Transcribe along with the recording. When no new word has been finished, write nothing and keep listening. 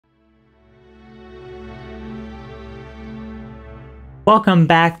Welcome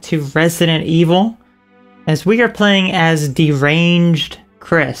back to Resident Evil, as we are playing as Deranged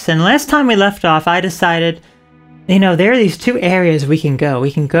Chris. And last time we left off, I decided, there are these two areas we can go. We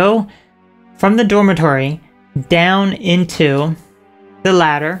can go from the dormitory down into the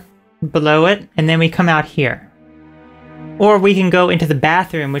ladder, below it, and then we come out here. Or we can go into the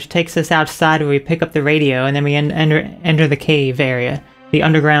bathroom, which takes us outside where we pick up the radio, and then we enter the cave area, the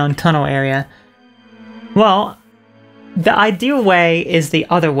underground tunnel area. Well, the ideal way is the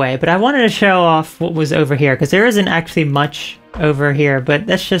other way, but I wanted to show off what was over here, because there isn't actually much over here, but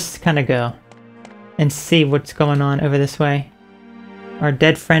let's just kind of go and see what's going on over this way. Our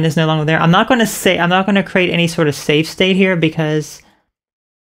dead friend is no longer there. I'm not going to create any sort of save state here, because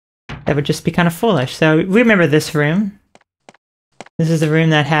that would just be kind of foolish. So we remember this room. This is the room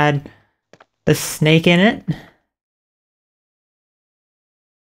that had the snake in it.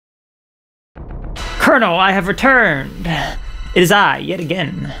 Colonel, I have returned! It is I, yet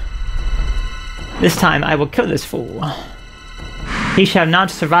again. This time I will kill this fool. He shall not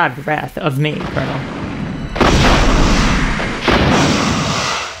survive the wrath of me, Colonel.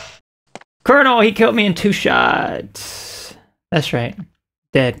 Colonel, he killed me in 2 shots. That's right.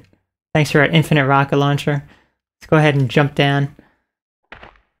 Dead. Thanks for our infinite rocket launcher. Let's go ahead and jump down.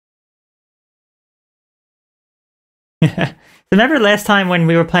 Remember last time when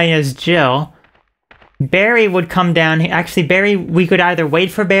we were playing as Jill, Barry would come down. Actually, Barry, we could either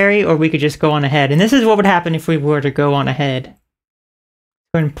wait for Barry or we could just go on ahead. And this is what would happen if we were to go on ahead.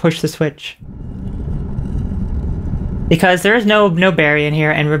 Go ahead and push the switch. Because there is no Barry in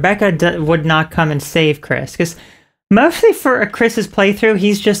here, and Rebecca would not come and save Chris. Because mostly for Chris's playthrough,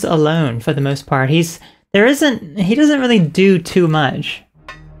 he's just alone for the most part. He doesn't really do too much.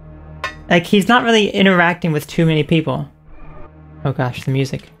 Like, he's not really interacting with too many people. Oh gosh, the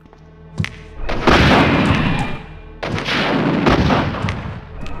music.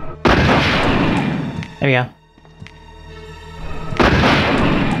 There we go.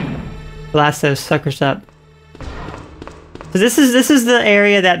 Blast those suckers up. So this is the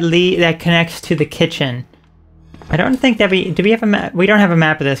area that connects to the kitchen. I don't think that do we have a map? We don't have a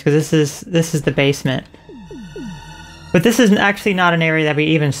map of this because this is the basement. But this is actually not an area that we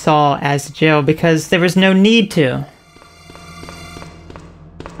even saw as Jill because there was no need to.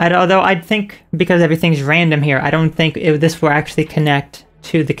 Although I think because everything's random here, I don't think this will actually connect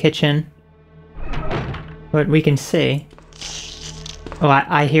to the kitchen. But we can see. Oh,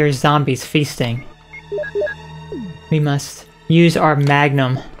 I hear zombies feasting. We must use our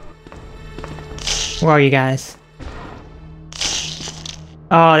magnum. Where are you guys?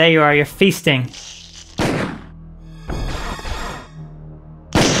 Oh, there you are. You're feasting.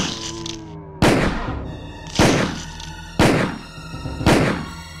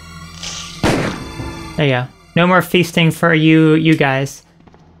 There you go. No more feasting for you guys.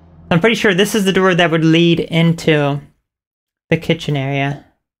 I'm pretty sure this is the door that would lead into the kitchen area.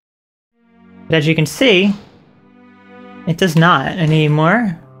 But as you can see, it does not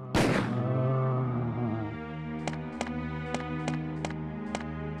anymore.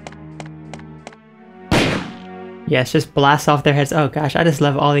 Yes, just blast off their heads. Oh gosh, I just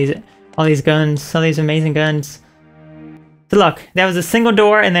love all these guns, all these amazing guns. So look, that was a single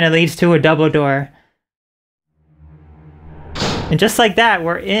door and then it leads to a double door. And just like that,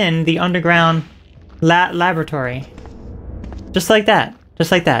 we're in the underground laboratory. Just like that. Just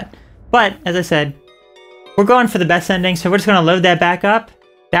like that. But, as I said, we're going for the best ending, so we're just going to load that back up.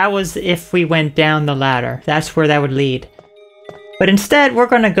 That was if we went down the ladder. That's where that would lead. But instead, we're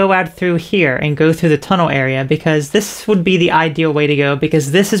going to go out through here and go through the tunnel area, because this would be the ideal way to go,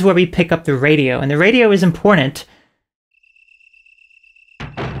 because this is where we pick up the radio. And the radio is important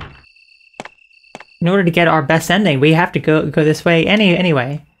in order to get our best ending. We have to go this way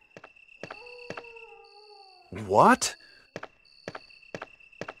anyway. What?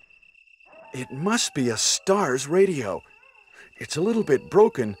 It must be a STARS radio. It's a little bit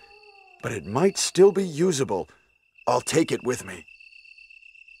broken, but it might still be usable. I'll take it with me.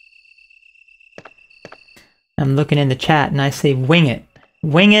 I'm looking in the chat and I say wing it.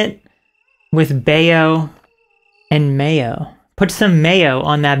 Wing it with bayo and mayo. Put some mayo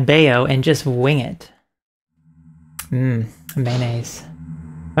on that bayo and just wing it. Mayonnaise.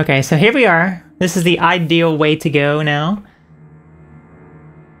 Okay, so here we are. This is the ideal way to go now.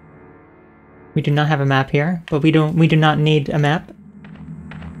 We do not have a map here, but we do not need a map.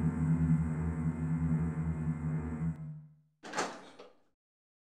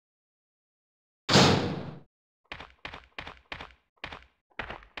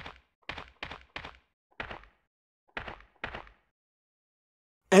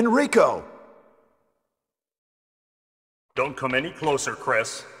 Enrico! Don't come any closer,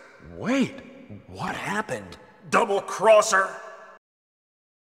 Chris. Wait, what happened? Double crosser!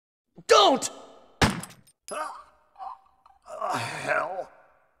 Don't! Hell.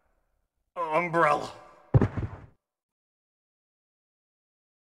 Umbrella.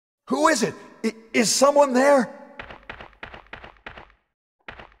 Who is it? Is someone there?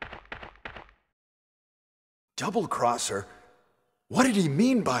 Double crosser? What did he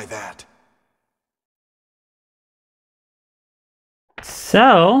mean by that?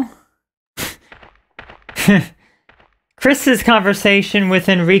 So, Chris's conversation with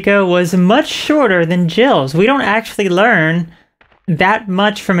Enrico was much shorter than Jill's. We don't actually learn that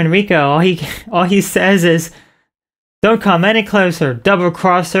much from Enrico. All he says is, "Don't come any closer, double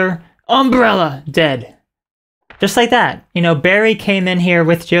crosser, umbrella, dead." Just like that. You know, Barry came in here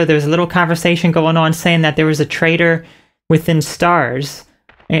with Joe. There was a little conversation going on saying that there was a traitor within stars.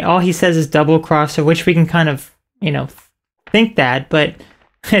 And all he says is double crosser, which we can kind of, you know, think that, but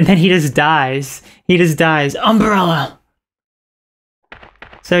and then he just dies. He just dies. Umbrella.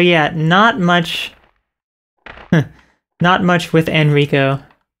 So yeah, not much not much with Enrico.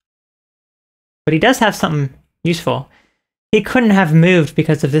 But he does have something useful. He couldn't have moved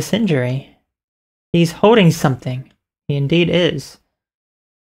because of this injury. He's holding something. He indeed is.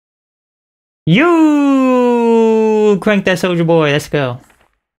 You crank that soldier boy. Let's go.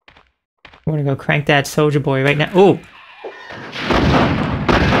 We're gonna go crank that soldier boy right now. Ooh.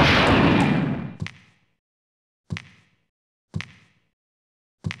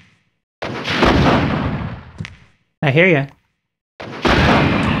 I hear ya.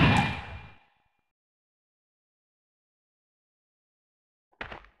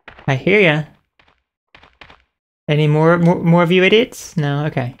 I hear ya. Any more of you idiots? No?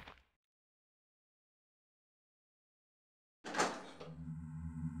 Okay.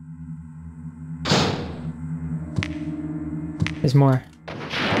 There's more.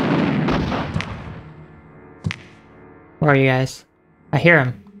 Where are you guys? I hear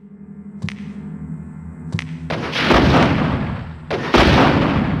him.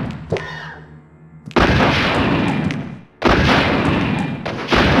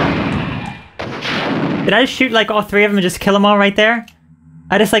 Did I shoot like all three of them and just kill them all right there?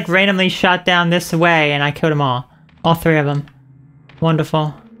 I just like randomly shot down this way and I killed them all. All three of them.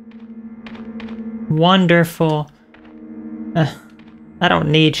 Wonderful. Wonderful. I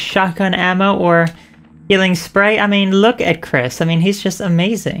don't need shotgun ammo or healing spray. I mean, look at Chris. I mean, he's just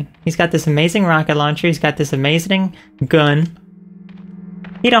amazing. He's got this amazing rocket launcher. He's got this amazing gun.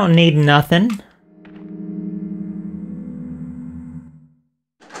 He don't need nothing.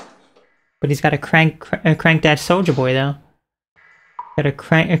 But he's got to crank that soldier boy, though. Got to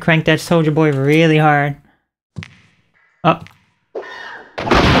crank that soldier boy really hard. Up.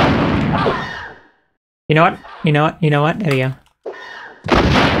 You know what? You know what? You know what? There we go.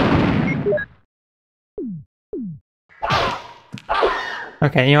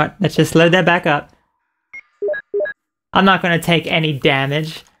 Okay, you know what? Let's just load that back up. I'm not going to take any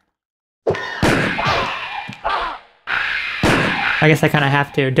damage. I guess I kind of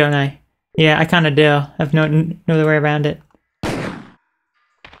have to, don't I? Yeah, I kind of do. I have no other way around it.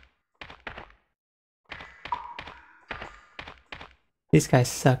 These guys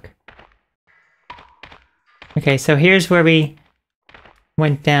suck. Okay, so here's where we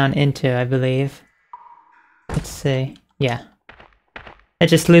went down into, I believe. Let's see. Yeah. It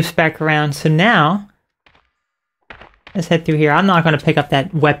just loops back around. So now, let's head through here. I'm not going to pick up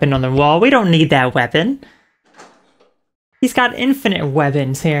that weapon on the wall. We don't need that weapon. He's got infinite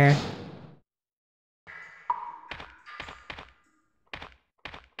weapons here.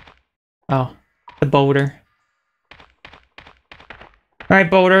 Oh, the boulder.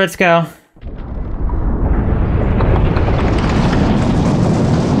 Alright, boulder, let's go.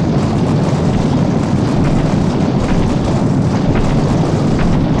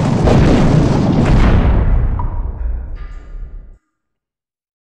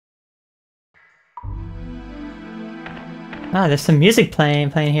 Ah, there's some music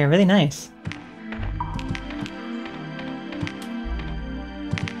playing here. Really nice.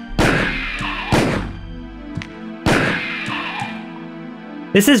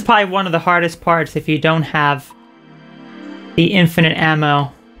 This is probably one of the hardest parts if you don't have the infinite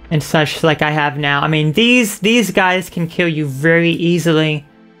ammo and such like I have now. I mean, these guys can kill you very easily.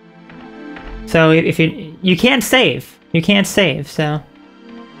 So if you can't save. You can't save, so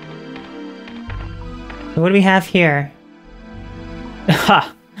what do we have here?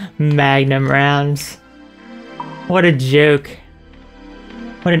 Ha! Magnum rounds. What a joke.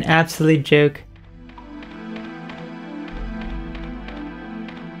 What an absolute joke.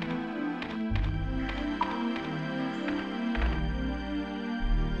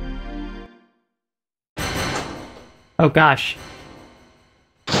 Oh gosh.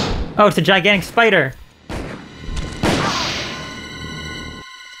 Oh, it's a gigantic spider!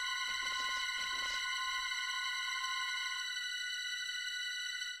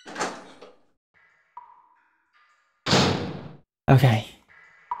 Okay.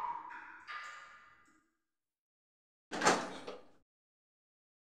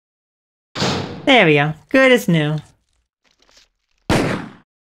 There we go. Good as new.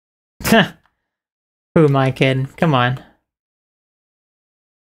 Who am I kidding? Come on.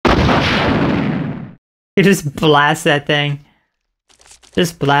 You just blast that thing.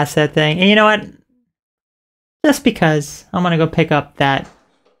 Just blast that thing. And you know what? Just because I'm gonna go pick up that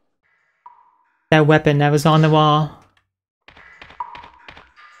weapon that was on the wall.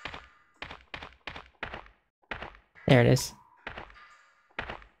 There it is.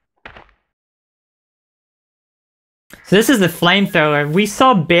 So this is the flamethrower. We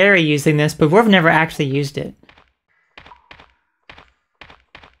saw Barry using this, but we've never actually used it.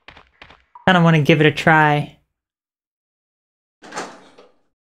 I don't want to give it a try.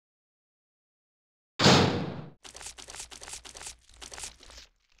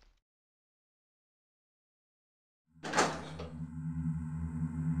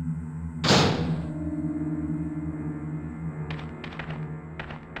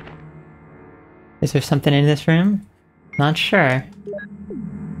 Is there something in this room? Not sure.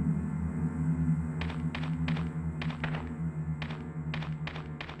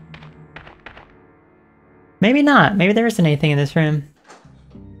 Maybe not. Maybe there isn't anything in this room.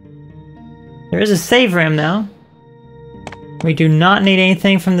 There is a save room, though. We do not need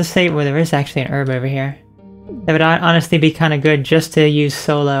anything from the save. Well, there is actually an herb over here. That would honestly be kind of good just to use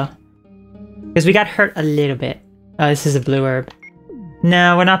solo. Because we got hurt a little bit. Oh, this is a blue herb.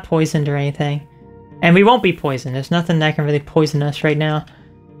 No, we're not poisoned or anything. And we won't be poisoned. There's nothing that can really poison us right now.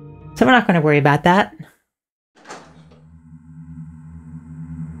 So we're not going to worry about that.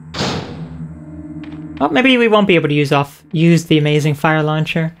 Oh, maybe we won't be able to use the amazing fire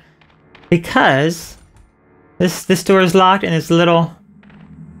launcher. Because this door is locked and there's a little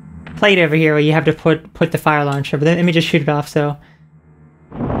plate over here where you have to put the fire launcher. But let me just shoot it off, so...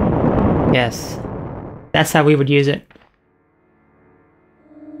 Yes. That's how we would use it.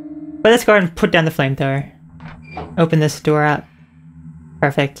 But let's go ahead and put down the flamethrower. Open this door up.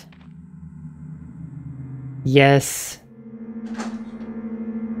 Perfect. Yes.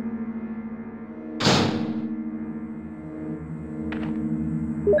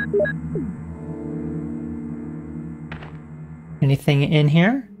 Anything in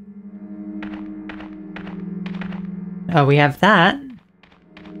here? Oh, we have that.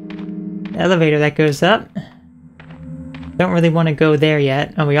 The elevator that goes up. Don't really want to go there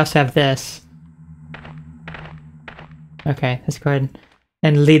yet. Oh, we also have this. Okay, let's go ahead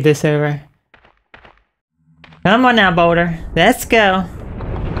and lead this over. Come on now, Boulder. Let's go.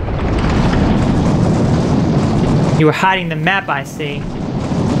 You were hiding the map, I see.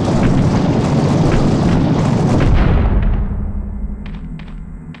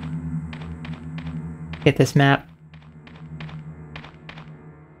 Get this map.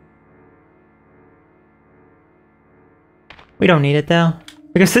 We don't need it though,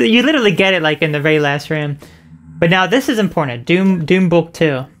 because you literally get it like in the very last room. But now this is important. Doom Book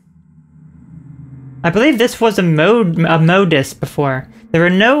 2. I believe this was a mode disc before. There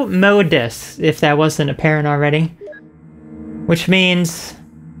were no mode discs, if that wasn't apparent already. Which means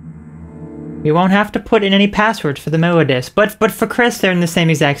we won't have to put in any passwords for the mode disc. But for Chris, they're in the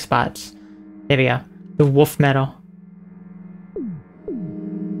same exact spots. There we go. The wolf medal.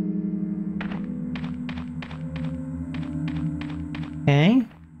 Okay.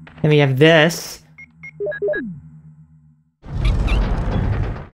 Then we have this.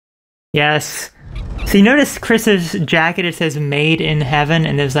 Yes. So you notice Chris's jacket, it says Made in Heaven,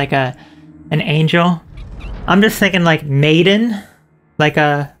 and there's like an angel. I'm just thinking like maiden. Like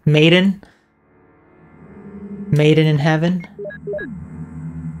a maiden. Maiden in Heaven.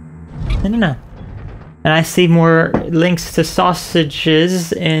 I don't know. And I see more links to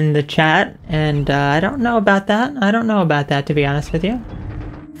sausages in the chat, and I don't know about that. I don't know about that, to be honest with you.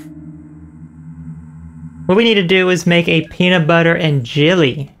 What we need to do is make a peanut butter and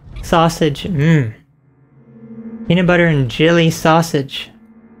jelly sausage. Mmm. Peanut butter and jelly sausage.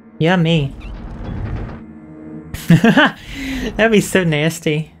 Yummy. That'd be so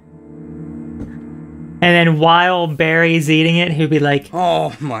nasty. And then while Barry's eating it, he'd be like,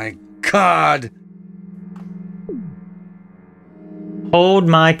 "Oh my God. Hold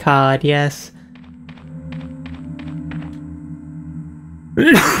my cod, yes."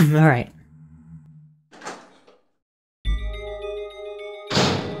 Alright.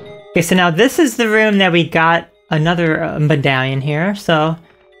 Okay, so now this is the room that we got another medallion here, so...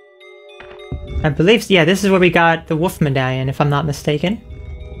 I believe, yeah, this is where we got the wolf medallion, if I'm not mistaken.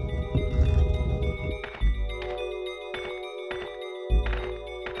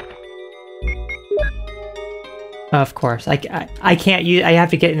 Of course, I can't use, I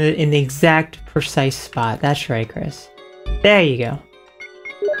have to get in the exact precise spot. That's right, Chris. There you go.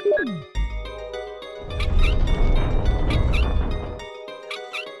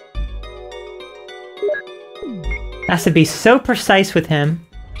 Has to be so precise with him.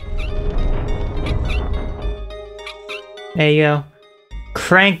 There you go.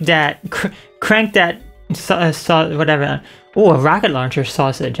 Crank that, whatever. Oh, a rocket launcher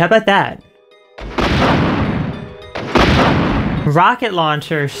sausage. How about that? Rocket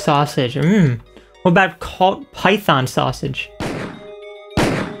launcher sausage. What about python sausage?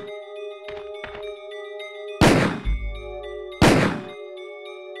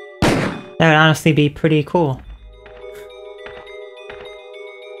 That would honestly be pretty cool.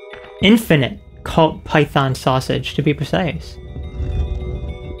 Infinite cult python sausage, to be precise.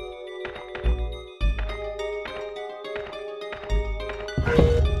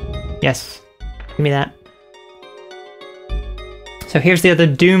 Yes, give me that. So here's the other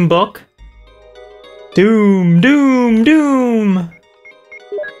Doom book. Doom, Doom, Doom!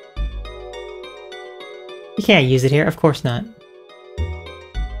 You can't use it here, of course not.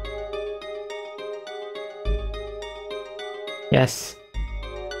 Yes.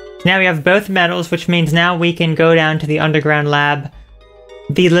 Now we have both medals, which means now we can go down to the underground lab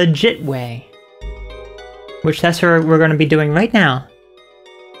the legit way. Which that's what we're going to be doing right now.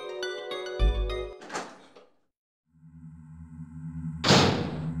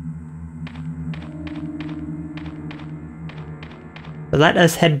 So let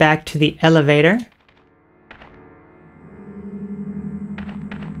us head back to the elevator.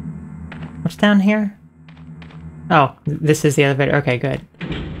 What's down here? Oh, this is the elevator. Okay, good.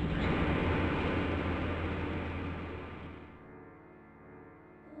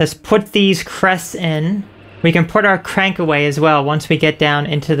 Let's put these crests in. We can put our crank away as well once we get down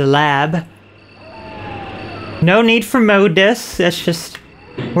into the lab. No need for mode discs. That's just...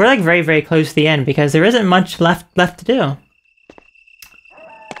 We're like very, very close to the end because there isn't much left to do.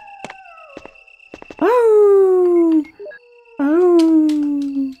 Oh!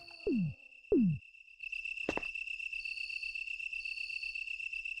 Oh!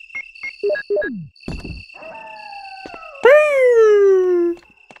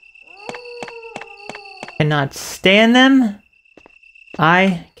 Cannot stand them.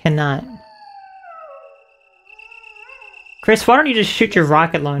 I cannot. Chris, why don't you just shoot your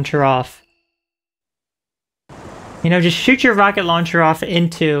rocket launcher off? You know, just shoot your rocket launcher off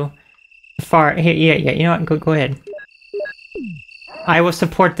into the far... Here, yeah, you know what? Go ahead. I will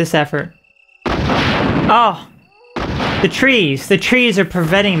support this effort. Oh! The trees! The trees are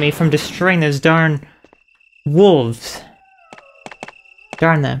preventing me from destroying those darn wolves.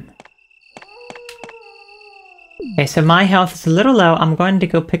 Darn them. Okay, so my health is a little low. I'm going to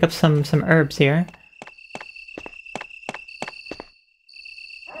go pick up some herbs here.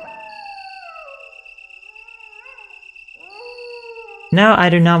 No, I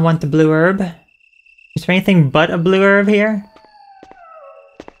do not want the blue herb. Is there anything but a blue herb here?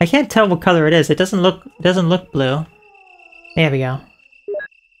 I can't tell what color it is. It doesn't look blue. There we go.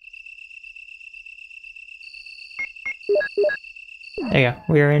 There you go.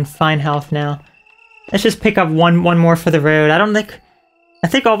 We are in fine health now. Let's just pick up one more for the road. I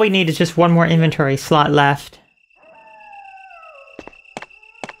think all we need is just one more inventory slot left.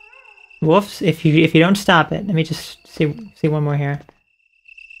 Wolves, if you don't stop it, let me just see one more here.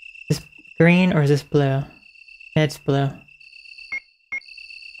 Is this green or is this blue? It's blue.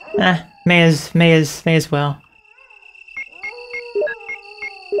 May as well.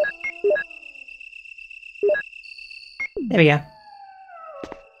 There we go.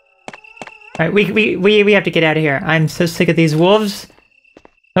 Alright, we have to get out of here. I'm so sick of these wolves.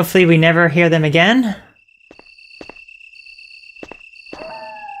 Hopefully we never hear them again.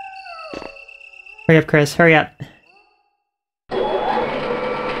 Hurry up, Chris. Hurry up.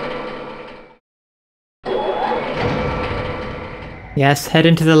 Yes, head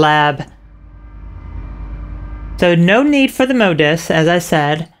into the lab. So no need for the modus, as I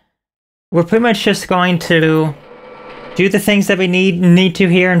said. We're pretty much just going to do the things that we need to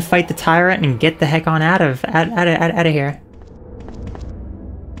here and fight the Tyrant and get the heck on out of here.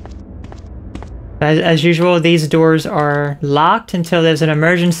 As usual, these doors are locked until there's an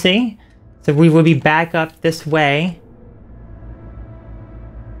emergency. So we will be back up this way.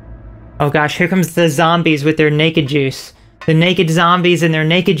 Oh gosh, here comes the zombies with their naked juice. The naked zombies and their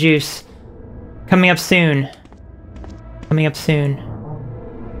naked juice. Coming up soon. Coming up soon.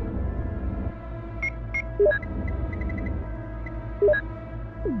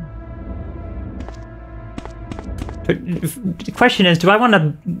 The question is, do I want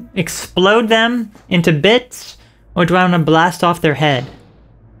to explode them into bits, or do I want to blast off their head?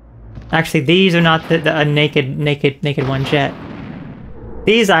 Actually, these are not the naked ones yet.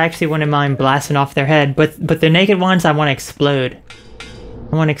 These I actually wouldn't mind blasting off their head, but the naked ones I want to explode.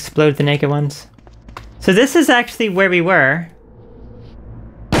 I want to explode the naked ones. So this is actually where we were.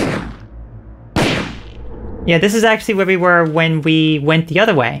 Yeah, this is actually where we were when we went the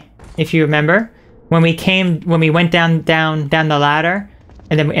other way, if you remember. When we went down the ladder,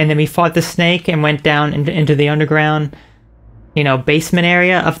 and then we fought the snake and went down into the underground, you know, basement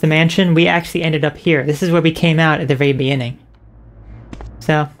area of the mansion. We actually ended up here. This is where we came out at the very beginning.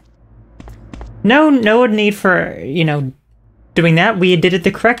 So, no need for, you know, doing that. We did it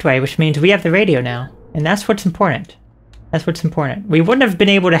the correct way, which means we have the radio now, and that's what's important. That's what's important. We wouldn't have been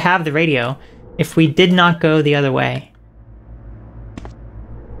able to have the radio if we did not go the other way.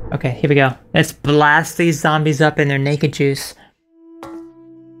 Okay, here we go. Let's blast these zombies up in their naked juice.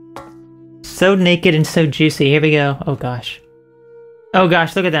 So naked and so juicy. Here we go. Oh gosh. Oh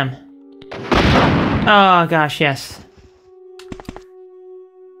gosh, look at them. Oh gosh, yes.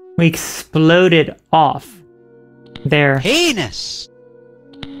 We exploded off their penis.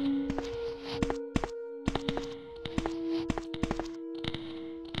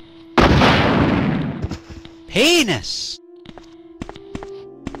 Penis.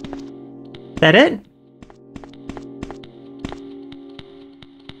 That it?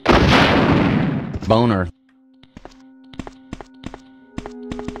 Boner.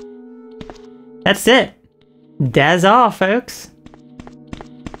 That's it. That's all, folks.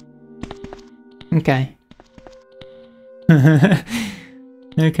 Okay.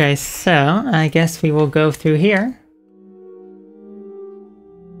 Okay, so I guess we will go through here.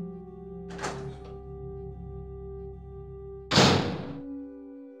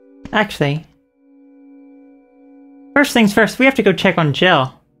 Actually, first things first, we have to go check on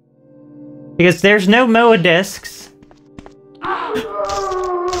Jill. Because there's no MOA discs.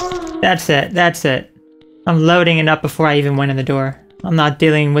 That's it, that's it. I'm loading it up before I even went in the door. I'm not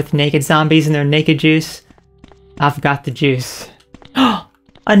dealing with naked zombies and their naked juice. I've got the juice.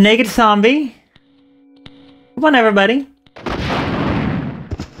 A naked zombie? Come on, everybody.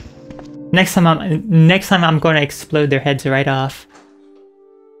 Next time I'm going to explode their heads right off.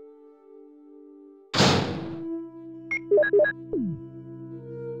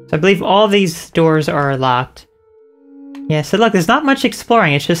 So I believe all these doors are locked. Yeah, so look, there's not much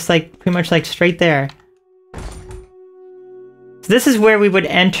exploring. It's just like pretty much like straight there. So this is where we would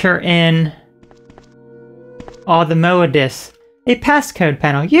enter in all the MOA discs. A passcode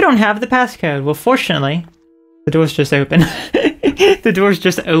panel. You don't have the passcode. Well, fortunately, the door's just open. The door's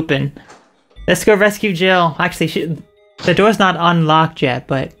just open. Let's go rescue Jill. Actually, the door's not unlocked yet,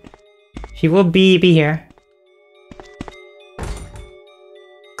 but she will be here.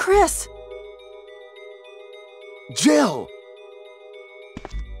 Chris! Jill!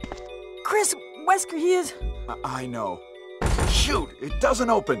 Chris, Wesker, he is... I know. Shoot, it doesn't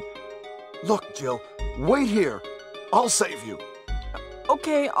open. Look, Jill, wait here. I'll save you.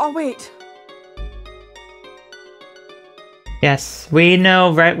 Okay, I'll wait. Yes, we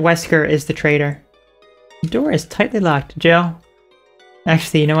know Wesker is the traitor. The door is tightly locked. Jill.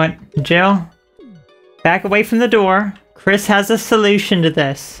 Actually, you know what? Jill, back away from the door. Chris has a solution to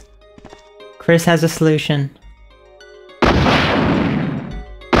this. Chris has a solution.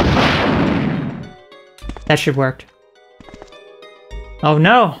 That should work. Oh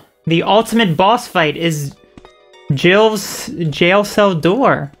no! The ultimate boss fight is Jill's jail cell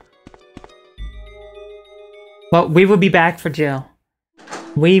door. Well, we will be back for Jill.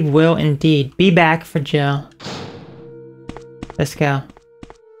 We will indeed be back for Jill. Let's go.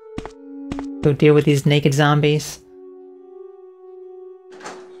 Go deal with these naked zombies.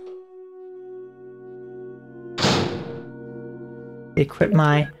 Equip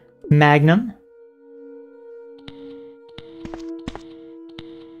my magnum.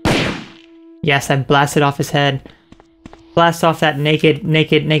 Yes, I blasted off his head. Blast off that naked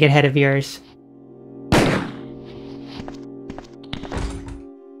head of yours.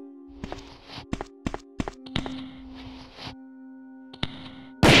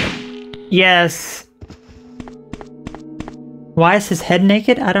 Yes. Why is his head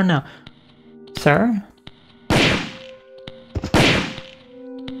naked? I don't know. Sir?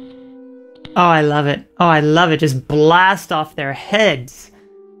 Oh, I love it. Oh, I love it. Just blast off their heads.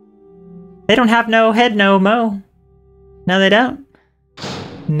 They don't have no head no mo. No, they don't.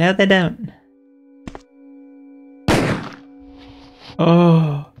 No, they don't.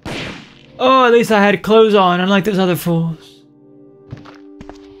 Oh. Oh, at least I had clothes on, unlike those other fools.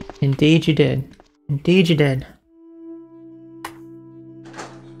 Indeed you did. Indeed you did.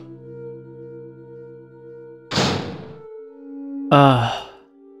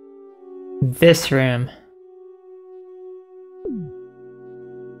 This room.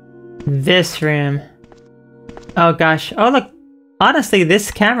 This room. Oh gosh. Oh look. Honestly,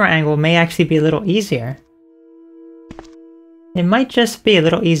 this camera angle may actually be a little easier. It might just be a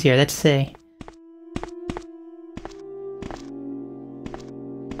little easier. Let's see.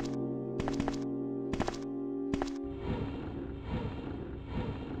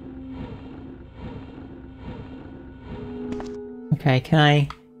 Okay, can I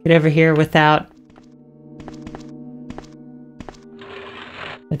get over here without...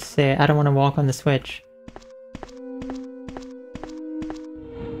 Let's see, I don't want to walk on the switch.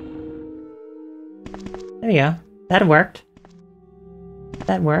 There you go. That worked.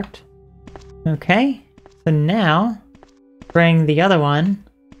 That worked. Okay, so now, bring the other one.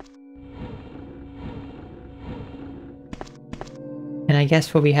 And I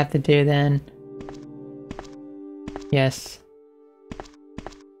guess what we have to do then... Yes.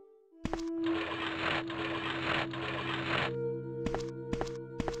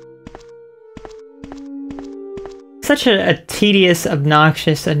 Such a tedious,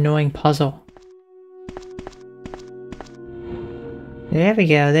 obnoxious, annoying puzzle. There we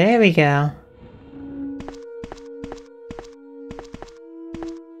go, there we go.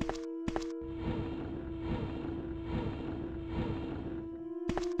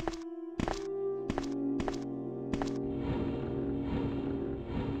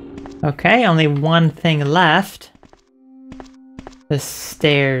 Okay, only one thing left. The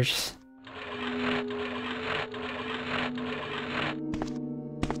stairs.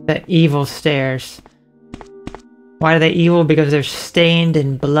 The evil stairs. Why are they evil? Because they're stained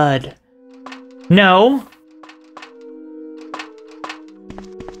in blood. No!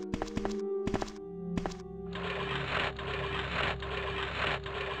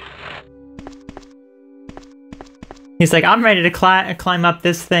 He's like, I'm ready to climb up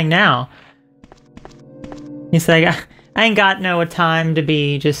this thing now. He's like, I ain't got no time to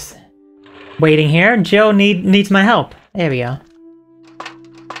be just waiting here. Joe needs my help. There we go.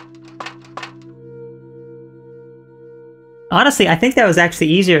 Honestly, I think that was actually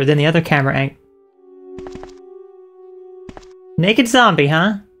easier than the other camera angle. Naked zombie,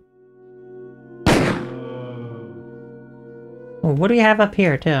 huh? Oh, what do we have up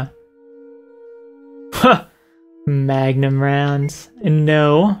here, too? Huh! Magnum rounds.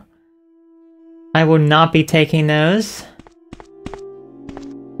 No. I will not be taking those.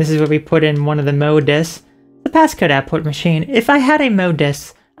 This is where we put in one of the mode discs. The passcode output machine. If I had a mode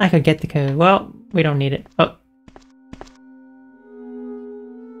disc, I could get the code. Well, we don't need it. Oh.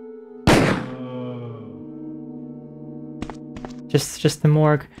 Just the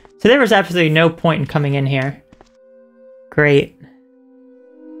morgue. So there was absolutely no point in coming in here. Great.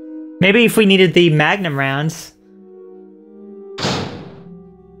 Maybe if we needed the Magnum rounds.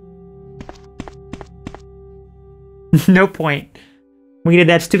 No point. We did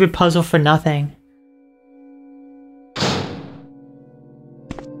that stupid puzzle for nothing.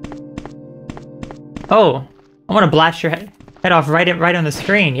 Oh, I want to blast your head off right on the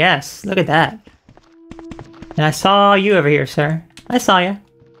screen. Yes, look at that. And I saw you over here, sir. I saw you.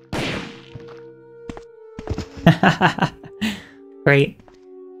 Great.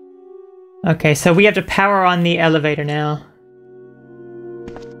 Okay, so we have to power on the elevator now.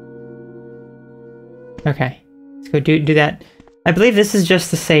 Okay, let's go do that. I believe this is just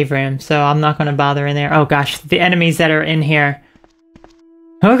the save room, so I'm not going to bother in there. Oh gosh, the enemies that are in here.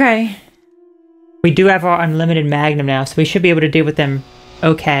 Okay. We do have our unlimited Magnum now, so we should be able to deal with them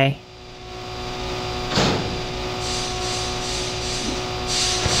okay.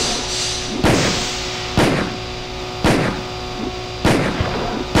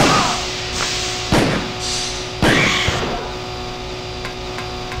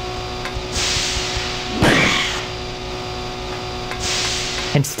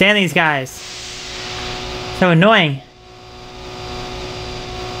 And stand these guys. So annoying.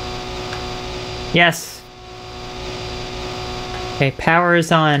 Yes. Okay, power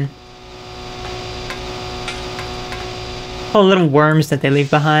is on. Oh, little worms that they leave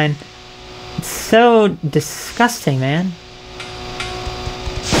behind. It's so disgusting, man.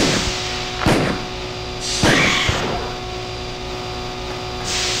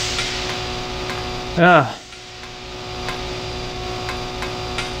 Ugh.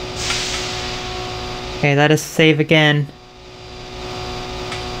 Okay, let us save again.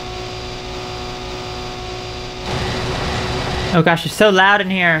 Oh gosh, it's so loud in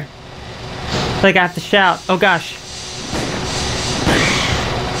here. I feel like I have to shout. Oh gosh.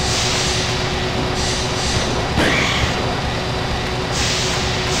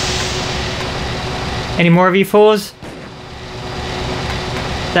 Any more of you fools?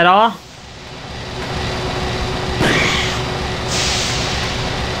 Is that all?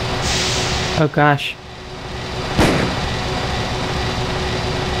 Oh gosh.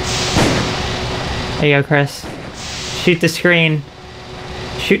 There you go, Chris. Shoot the screen.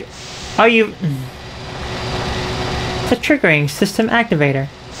 Shoot. Oh, you... It's a triggering system activator.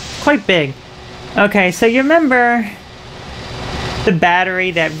 It's quite big. Okay, so you remember the battery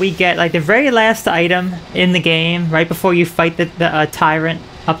that we get, like the very last item in the game, right before you fight the Tyrant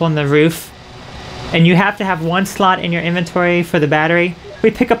up on the roof? And you have to have one slot in your inventory for the battery? We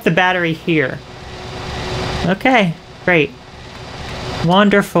pick up the battery here. Okay, great.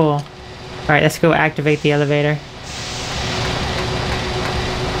 Wonderful. Alright, let's go activate the elevator.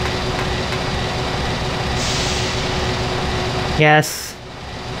 Yes.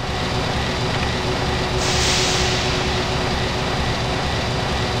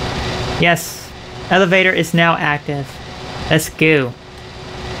 Yes. Elevator is now active. Let's go.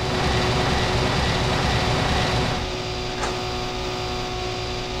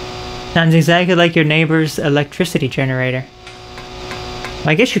 Sounds exactly like your neighbor's electricity generator. Well,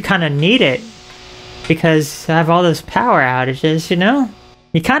 I guess you kind of need it. Because I have all those power outages, you know?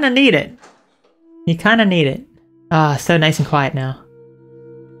 You kind of need it. You kind of need it. Ah, so nice and quiet now.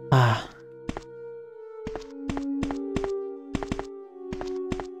 Ah.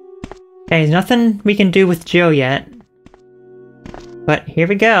 Okay, there's nothing we can do with Joe yet. But here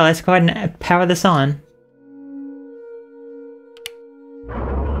we go. Let's go ahead and power this on.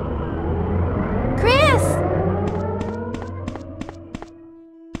 Chris!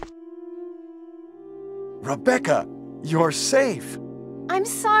 Rebecca, you're safe. I'm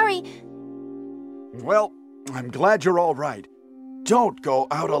sorry. Well, I'm glad you're all right. Don't go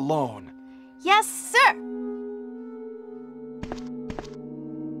out alone. Yes, sir.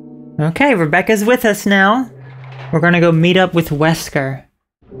 Okay, Rebecca's with us now. We're gonna go meet up with Wesker.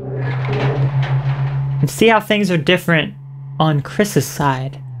 And see how things are different on Chris's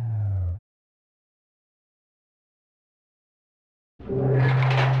side.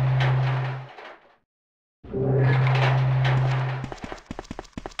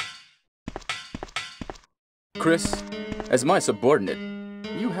 Chris, as my subordinate,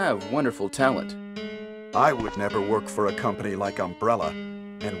 you have wonderful talent. I would never work for a company like Umbrella.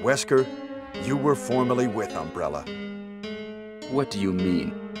 And Wesker, you were formerly with Umbrella. What do you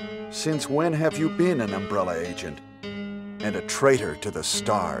mean? Since when have you been an Umbrella agent? And a traitor to the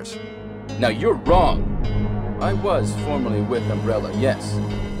stars? Now you're wrong! I was formerly with Umbrella, yes.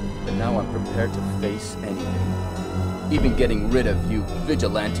 But now I'm prepared to face anything. Even getting rid of you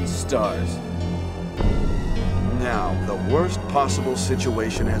vigilante stars. Now, the worst possible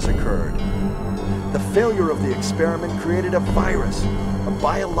situation has occurred. The failure of the experiment created a virus, a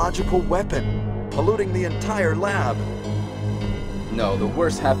biological weapon, polluting the entire lab. No, the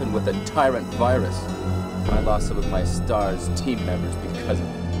worst happened with the Tyrant virus. I lost some of my STARS team members because of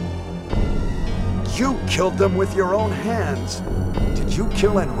it. You killed them with your own hands. Did you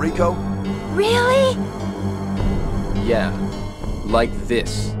kill Enrico? Really? Yeah, like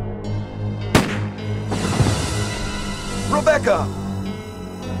this. Rebecca!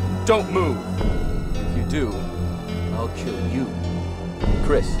 Don't move! If you do, I'll kill you.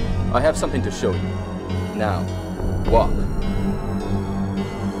 Chris, I have something to show you. Now, walk.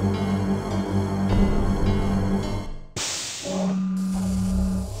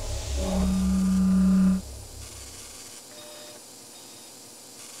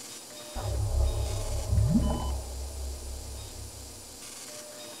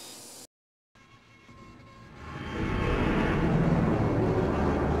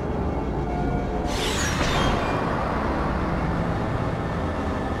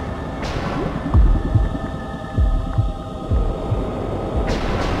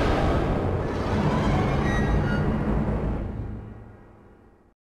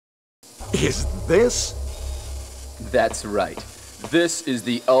 Is this? That's right. This is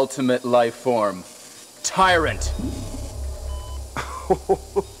the ultimate life form. Tyrant!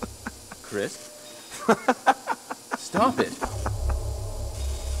 Chris? Stop it.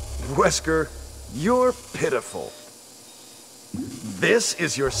 Wesker, you're pitiful. This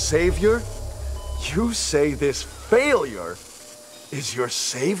is your savior? You say this failure is your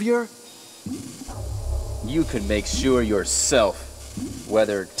savior? You can make sure yourself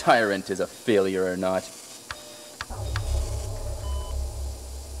whether Tyrant is a failure or not.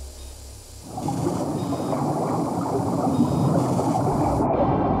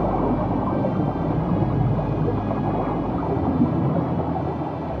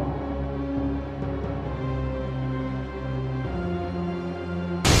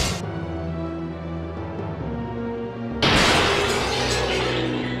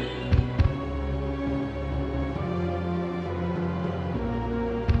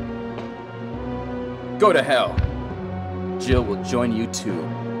 Go to hell. Jill will join you too.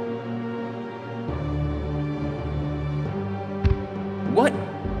 What?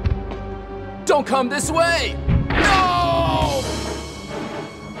 Don't come this way! No!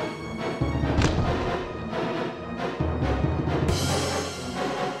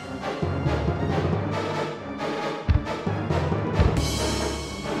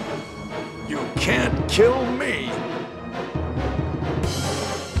 You can't kill me!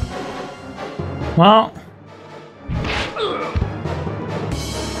 Well,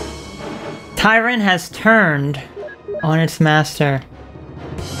 Tyrant has turned on its master,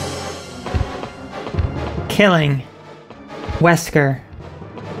 killing Wesker.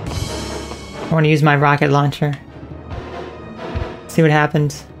 I want to use my rocket launcher. See what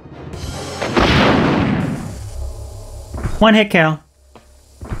happens. One hit kill.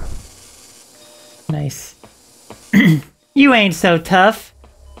 Nice. You ain't so tough.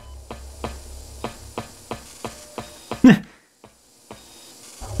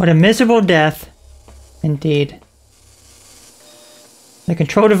 What a miserable death, indeed. The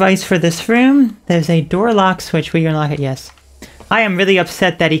control device for this room, there's a door lock switch. We can unlock it, yes. I am really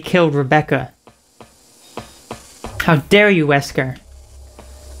upset that he killed Rebecca. How dare you, Wesker?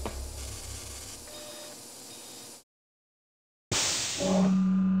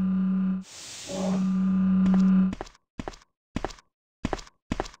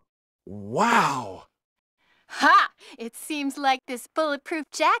 Wow! Ha! It seems like this bulletproof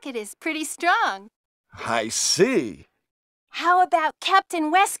jacket is pretty strong. I see. How about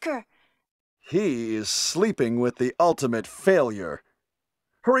Captain Wesker? He is sleeping with the ultimate failure.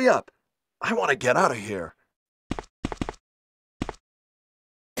 Hurry up. I want to get out of here.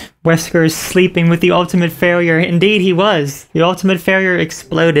 Wesker is sleeping with the ultimate failure. Indeed, he was. The ultimate failure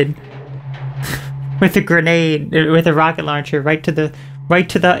exploded with a grenade, with a rocket launcher, right to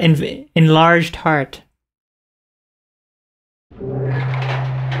the enlarged heart.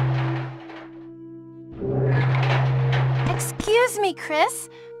 Excuse me, Chris.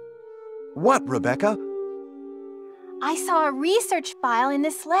 What, Rebecca? I saw a research file in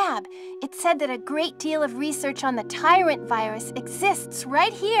this lab. It said that a great deal of research on the Tyrant virus exists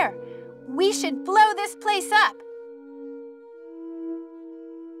right here. We should blow this place up.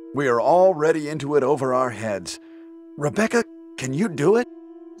 We are already into it over our heads. Rebecca, can you do it?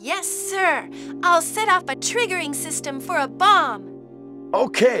 Yes, sir. I'll set off a triggering system for a bomb.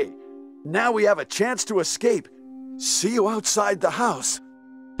 Okay. Now we have a chance to escape. See you outside the house.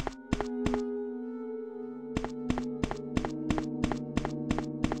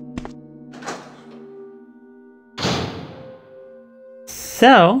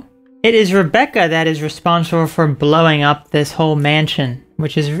 So, it is Rebecca that is responsible for blowing up this whole mansion,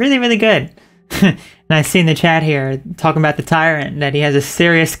 which is really, really good. And I see in the chat here, talking about the Tyrant, that he has a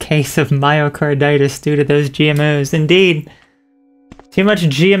serious case of myocarditis due to those GMOs. Indeed. Too much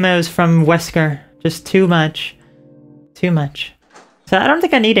GMOs from Wesker. Just too much. Too much. So I don't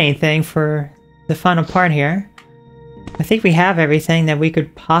think I need anything for the final part here. I think we have everything that we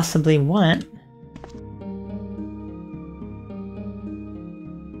could possibly want.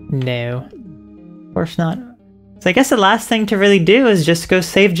 No. Of course not. So I guess the last thing to really do is just go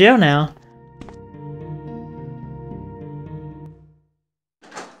save Jill now.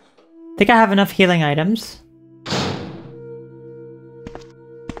 I think I have enough healing items. Come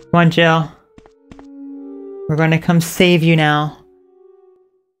on, Jill. We're going to come save you now.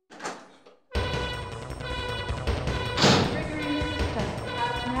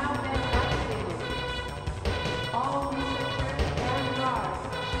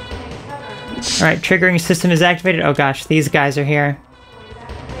 Alright, triggering system is activated. Oh gosh, these guys are here.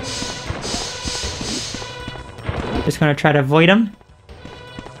 Just gonna try to avoid them.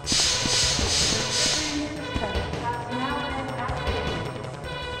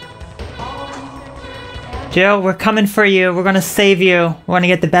 Jill, we're coming for you. We're gonna save you. We're gonna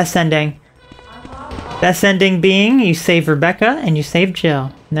get the best ending. Best ending being you save Rebecca and you save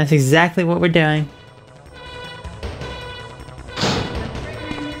Jill. And that's exactly what we're doing.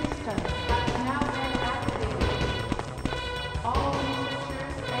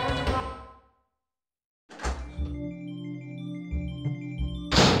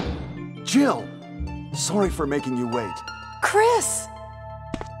 Jill! Sorry for making you wait. Chris!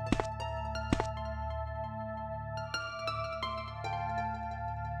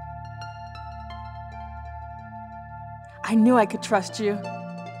 I knew I could trust you.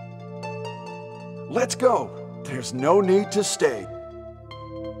 Let's go. There's no need to stay.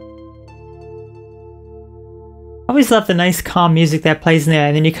 I always love the nice calm music that plays in there,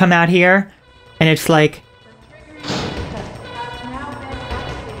 and then you come out here, and it's like...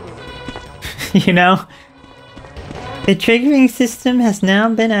 You know? The triggering system has now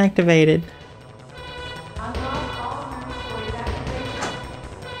been activated.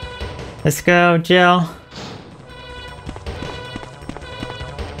 Let's go, Jill.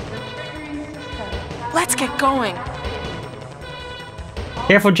 Let's get going.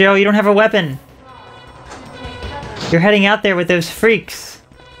 Careful, Jill, you don't have a weapon. You're heading out there with those freaks.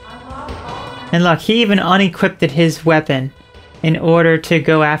 And look, he even unequipped his weapon in order to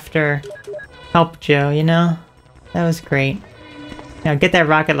go after help Joe, you know? That was great. Now get that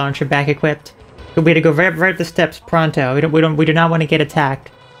rocket launcher back equipped. We have to go right up the steps pronto. We do not want to get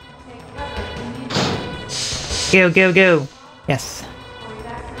attacked. Go, go, go. Yes.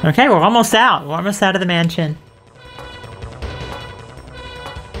 Okay, we're almost out. We're almost out of the mansion.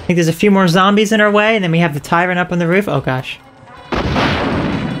 I think there's a few more zombies in our way, and then we have the Tyrant up on the roof. Oh gosh.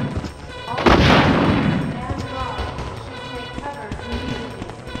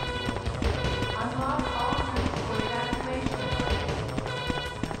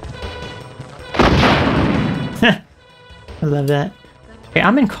 I love that. Okay,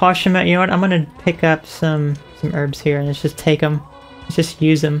 I'm in caution mode. You know what? I'm gonna pick up some herbs here and let's just take them. Let's just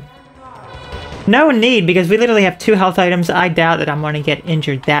use them. No need, because we literally have 2 health items. I doubt that I'm gonna get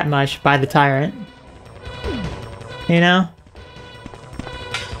injured that much by the Tyrant. You know?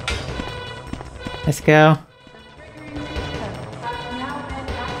 Let's go.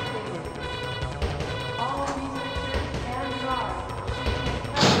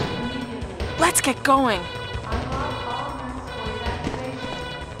 Let's get going.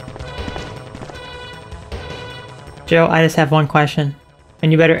 Joe, I just have one question, and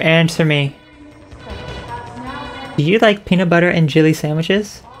you better answer me. Do you like peanut butter and jelly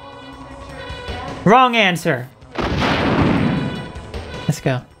sandwiches? Wrong answer! Let's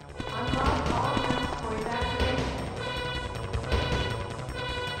go.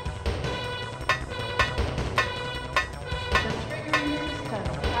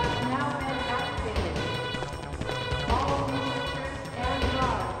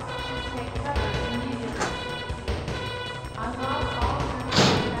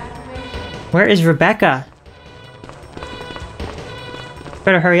 Where is Rebecca?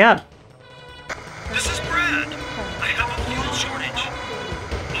 Better hurry up. This is Brad. I have a fuel shortage.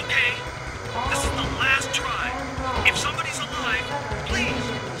 Okay, this is the last try. If somebody's alive, please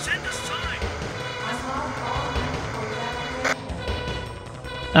send a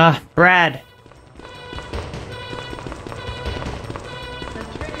sign. Brad.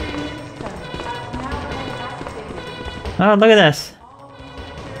 Oh, look at this.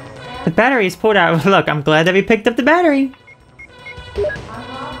 The battery is pulled out. Look, I'm glad that we picked up the battery.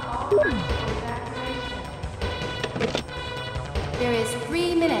 There is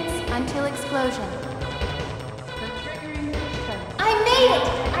 3 minutes until explosion. I made it!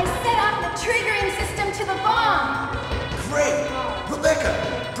 I set off the triggering system to the bomb! Great! Rebecca,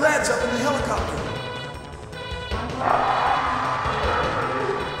 Brad's up in the helicopter.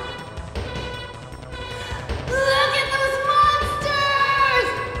 Look at those monsters!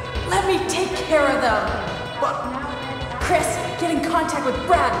 Let me take care of them. But, Chris, get in contact with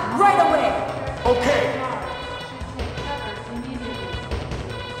Brad right away. okay.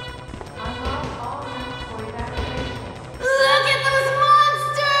 Look at those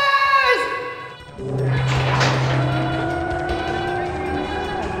monsters!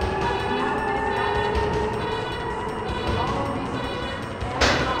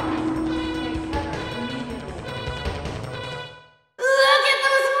 Look at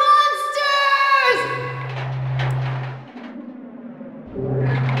those monsters!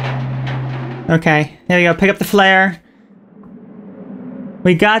 Okay, there we go. Pick up the flare.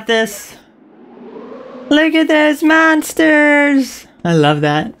 We got this. Look at those monsters! I love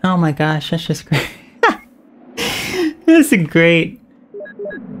that. Oh my gosh, that's just great. That's great.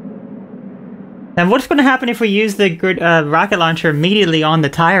 Now, what's going to happen if we use the rocket launcher immediately on the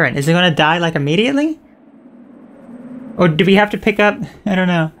Tyrant? Is it going to die like immediately? Or do we have to pick up? I don't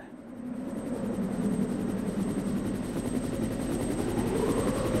know.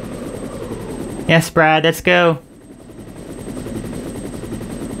 Yes, Brad, let's go.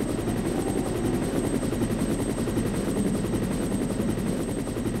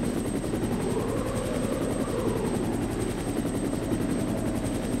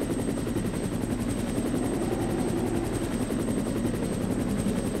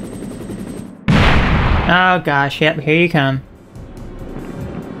 Oh gosh, yep, here you come.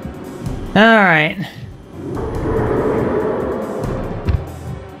 Alright.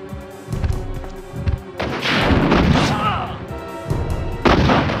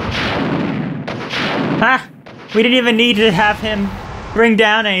 Ah! We didn't even need to have him bring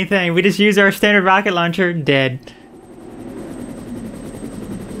down anything. We just use our standard rocket launcher. Dead.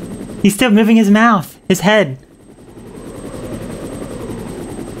 He's still moving his mouth, his head.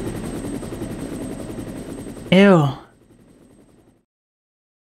 Ew.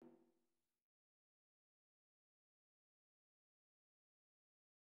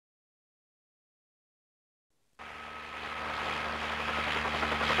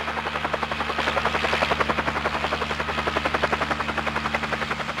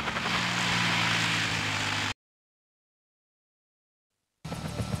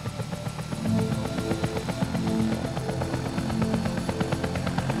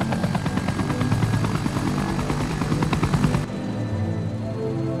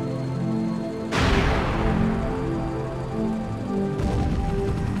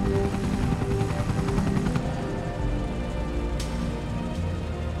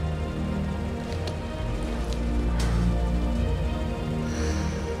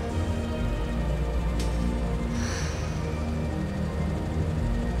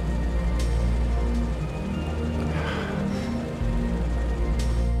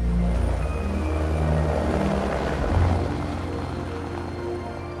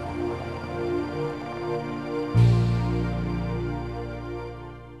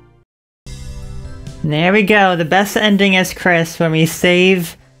 There we go, the best ending as Chris when we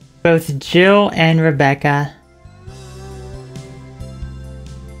save both Jill and Rebecca.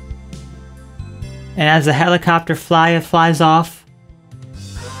 And as the helicopter flies off,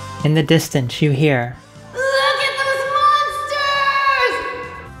 in the distance you hear, Look at those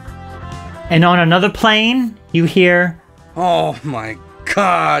monsters! and on another plane you hear, Oh my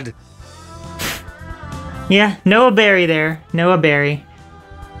god! yeah, Noah Berry there, Noah Berry.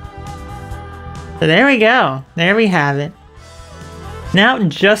 So there we go. There we have it. Now,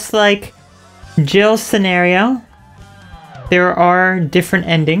 just like Jill's scenario, there are different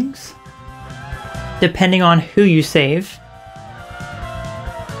endings depending on who you save.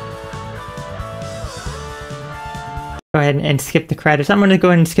 Go ahead and skip the credits. I'm going to go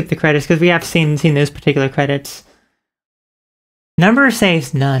ahead and skip the credits because we have seen those particular credits. Number of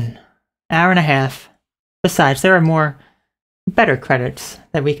saves, none. Hour and a half. Besides, there are better credits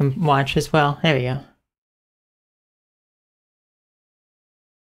that we can watch as well. There we go.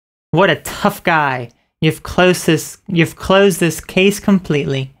 What a tough guy. You've closed this case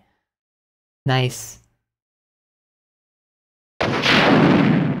completely. Nice.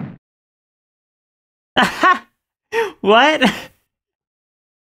 What?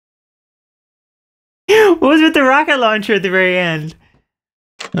 What was with the rocket launcher at the very end?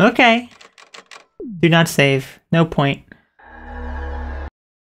 Okay. Do not save. No point.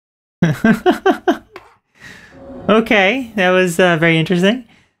 Okay, that was very interesting.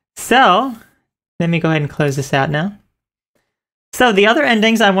 So, let me go ahead and close this out now. So, the other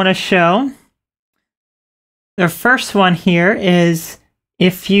endings I want to show. The first one here is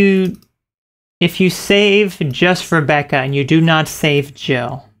if you save just Rebecca and you do not save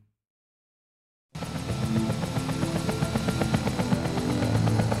Jill.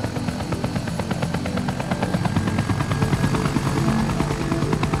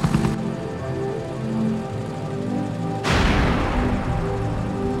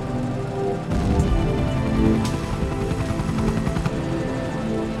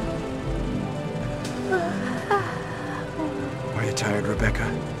 Are you tired, Rebecca?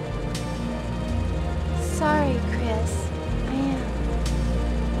 Sorry, Chris. I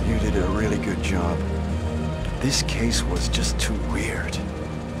am. You did a really good job. This case was just too weird.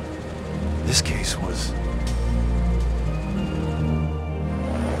 This case was...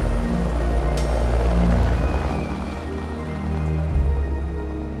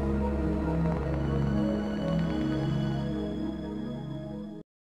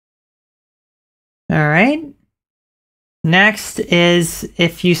 Alright. Next is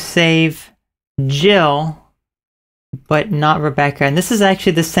if you save Jill, but not Rebecca. And this is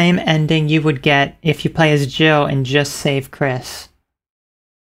actually the same ending you would get if you play as Jill and just save Chris.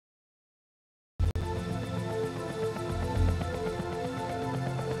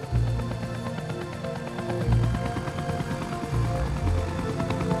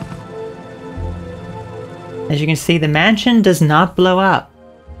 As you can see, the mansion does not blow up.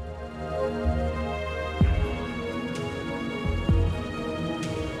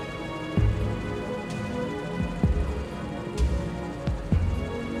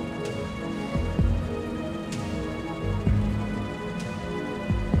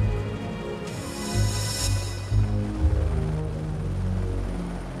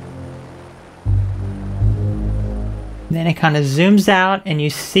 Then it kind of zooms out and you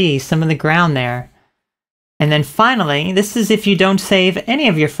see some of the ground there. And then finally, this is if you don't save any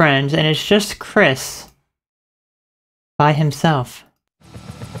of your friends, and it's just Chris by himself.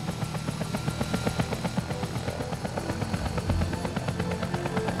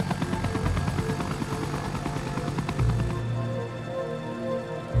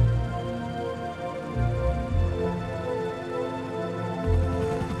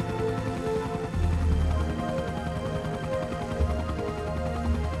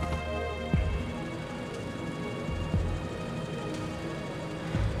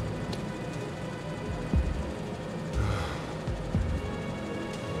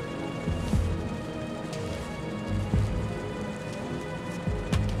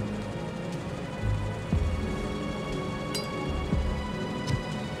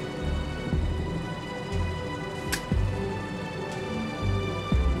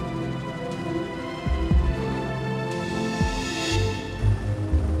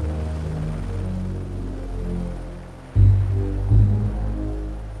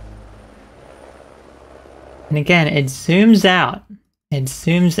 And again, it zooms out. It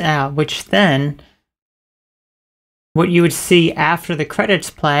zooms out, which then, what you would see after the credits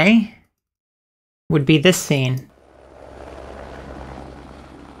play would be this scene.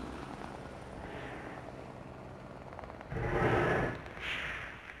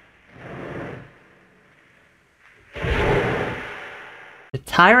 The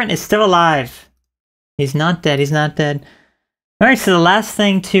Tyrant is still alive. He's not dead, he's not dead. Alright, so the last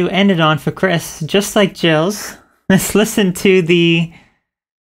thing to end it on for Chris, just like Jill's, let's listen to the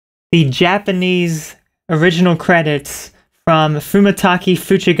Japanese original credits from Fumitake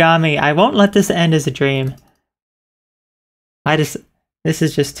Fujigami. I won't let this end as a dream. This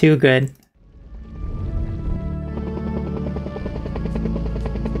is just too good.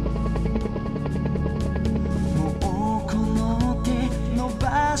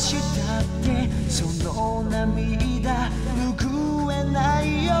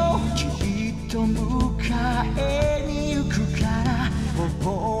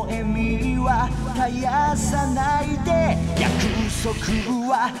 絶やさないで約束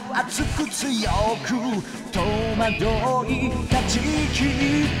は熱く強く戸惑い断ち切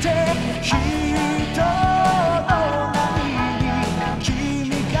って人の波に君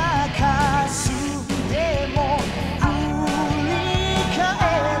が霞んでも振り返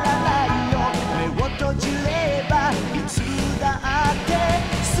らないよ目を閉じればいつだって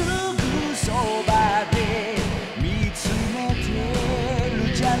すぐそばで見つめて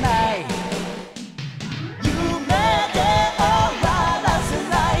るじゃない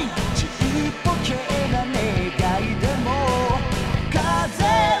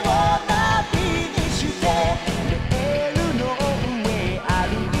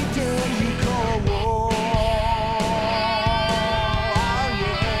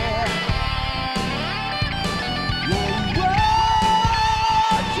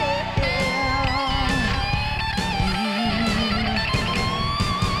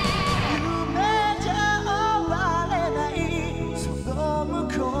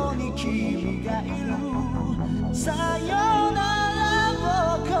さよなら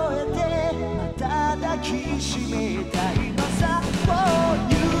を越えてまた抱きしめたいのさもう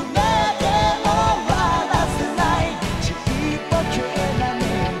夢で終わらせないちっぽけな願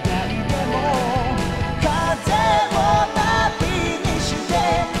いでも風をナビにして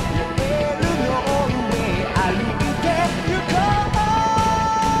レールの上歩いて行こう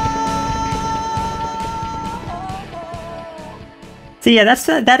So yeah,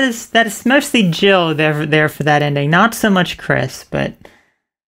 that is mostly Jill there for that ending, not so much Chris, but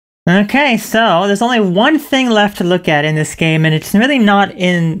okay. So there's only one thing left to look at in this game, and it's really not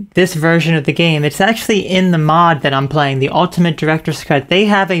in this version of the game. It's actually in the mod that I'm playing, the Ultimate Director's Cut. They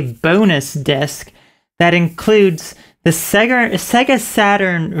have a bonus disc that includes the Sega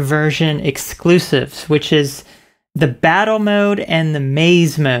Saturn version exclusives, which is the battle mode and the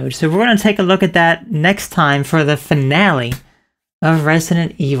maze mode. So we're going to take a look at that next time for the finale of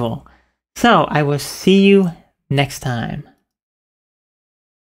Resident Evil. So I will see you next time.